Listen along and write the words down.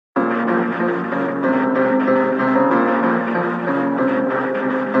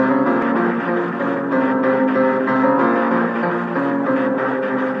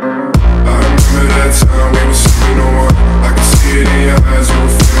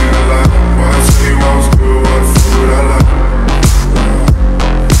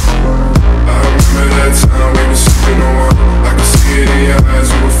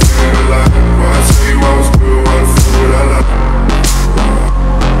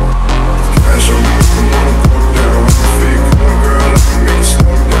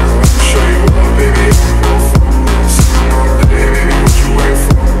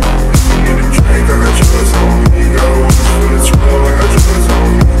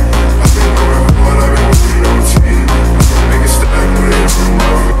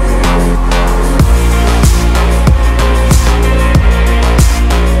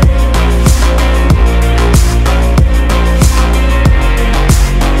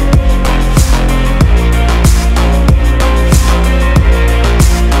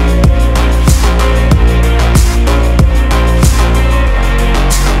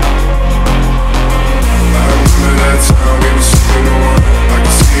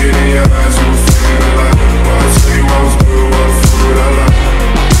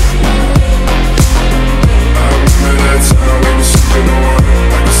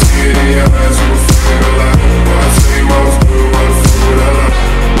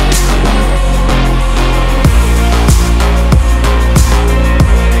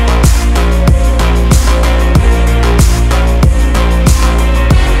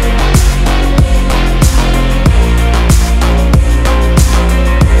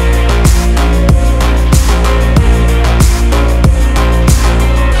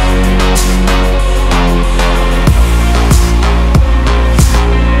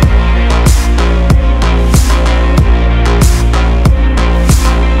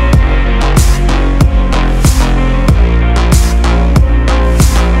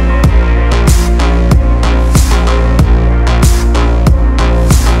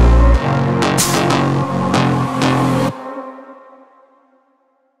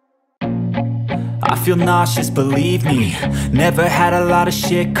I feel nauseous, believe me. Never had a lot of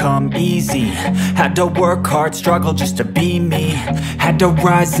shit come easy. Had to work hard, struggle just to be me. Had to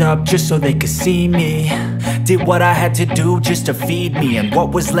rise up just so they could see me. Did what I had to do just to feed me, and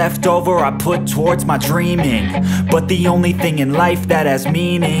what was left over I put towards my dreaming. But the only thing in life that has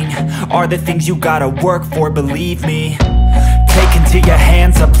meaning are the things you gotta work for, believe me. Take into your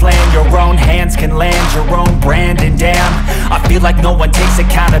hands a plan, your own hands can land your own brand. And damn, I feel like no one takes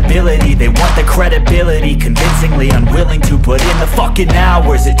accountability. They want the credibility, convincingly unwilling to put in the fucking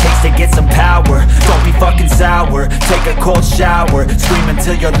hours it takes to get some power. Don't be fucking sour, take a cold shower. Scream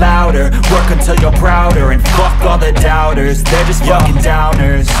until you're louder, work until you're prouder. And fuck all the doubters, they're just fucking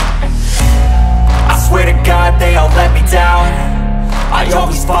downers. I swear to God they all let me down. I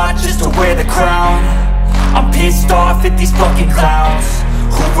always fought just to wear the crown. I'm pissed off at these fucking clowns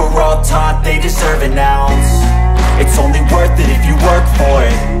who were all taught they deserve an ounce. It's only worth it if you work for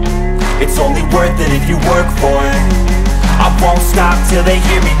it. It's only worth it if you work for it. I won't stop till they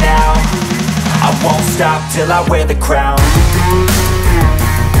hear me now. I won't stop till I wear the crown.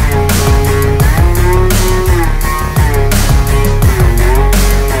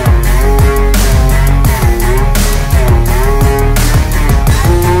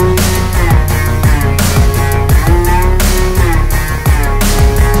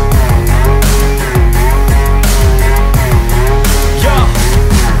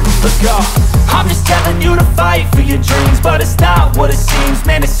 I'm just telling you to fight for your dreams, but it's not what it seems.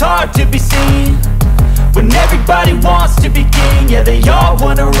 Man, it's hard to be seen when everybody wants to be king. Yeah, they all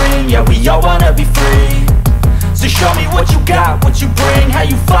wanna ring, yeah, we all wanna be free. So show me what you got, what you bring, how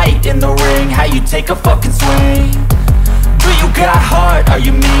you fight in the ring, how you take a fucking swing. Do you got heart, are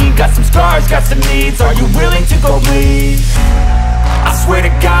you mean? Got some scars, got some needs, are you willing to go bleed? I swear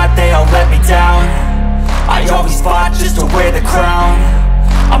to God they all let me down. I always fought just to wear the crown.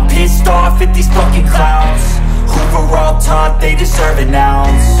 I'm pissed off at these fucking clowns who were all taught they deserve an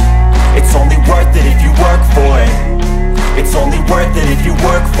ounce. It's only worth it if you work for it. It's only worth it if you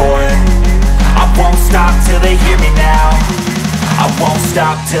work for it. I won't stop till they hear me now. I won't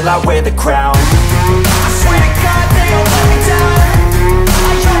stop till I wear the crown. I swear to God they all let me down.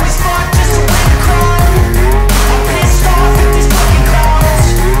 I always fought just to wear the crown. I'm pissed off at these fucking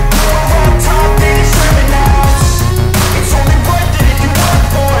clowns who were all taught they deserve an ounce. It's only worth it if you work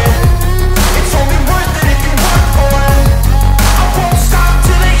for it. It's only worth it if you work for it. I won't stop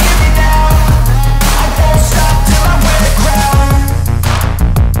till they hear me now. I won't stop till I wear the crown.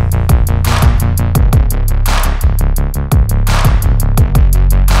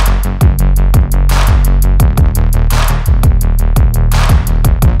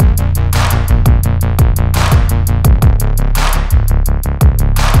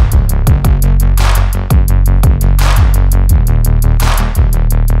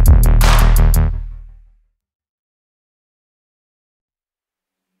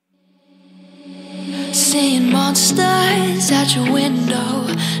 Seeing monsters out your window.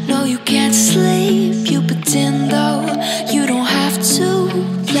 No, you can't sleep, you pretend though. You don't have to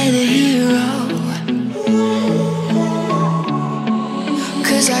play the hero,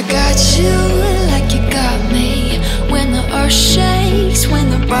 'cause I got you like you got me. When the earth shakes, when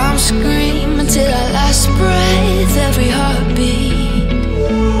the bombs scream, until our last breath, every heartbeat.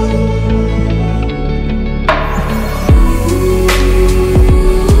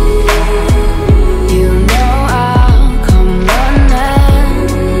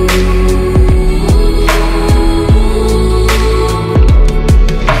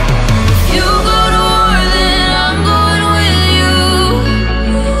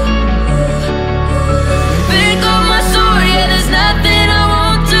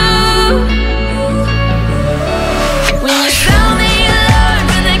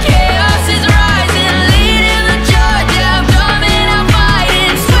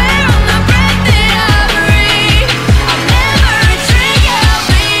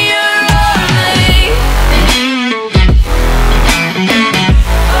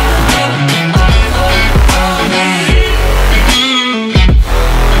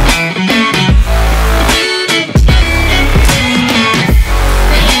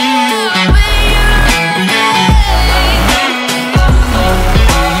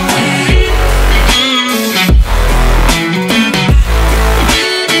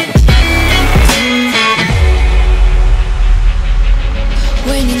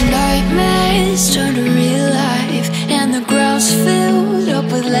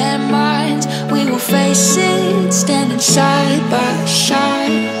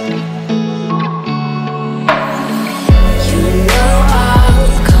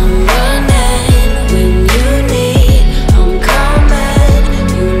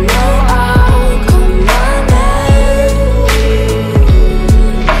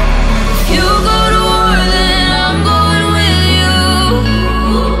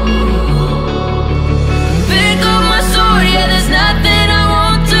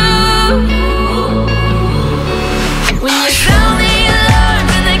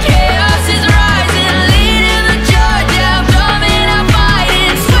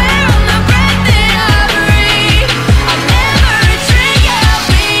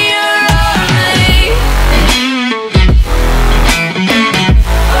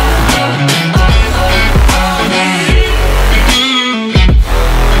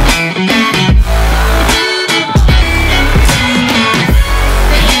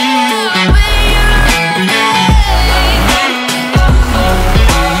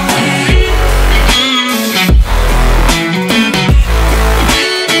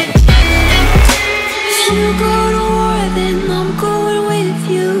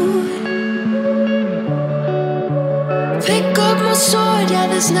 sword, yeah,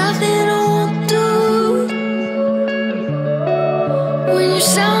 there's nothing I won't do. When you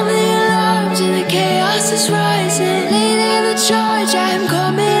sound the alarms and the chaos is rising, leading the charge, I'm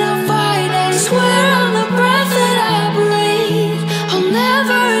coming, I'm fighting. Swear on the breath that I breathe, I'll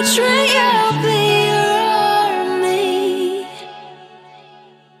never retreat, yeah, I'll be your army.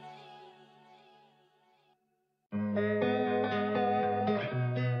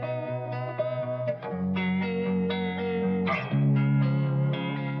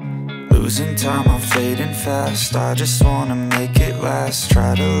 Losing time, I'm fading fast. I just wanna make it last.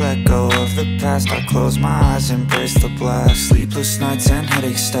 Try to let go of the past. I close my eyes, embrace the blast. Sleepless nights and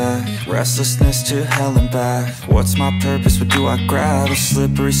headaches stack. Restlessness to hell and back. What's my purpose? What do I grab? A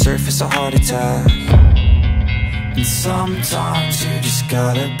slippery surface, a heart attack. And sometimes you just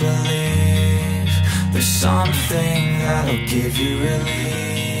gotta believe there's something that'll give you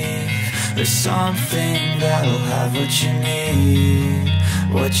relief. There's something that'll have what you need,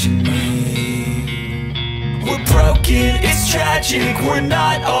 what you need. We're broken, it's tragic, we're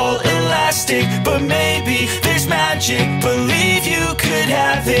not all elastic, but maybe there's magic, believe you could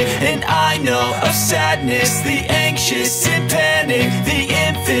have it. And I know of sadness, the anxious and panic, the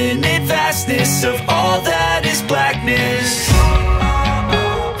infinite vastness of all that is blackness.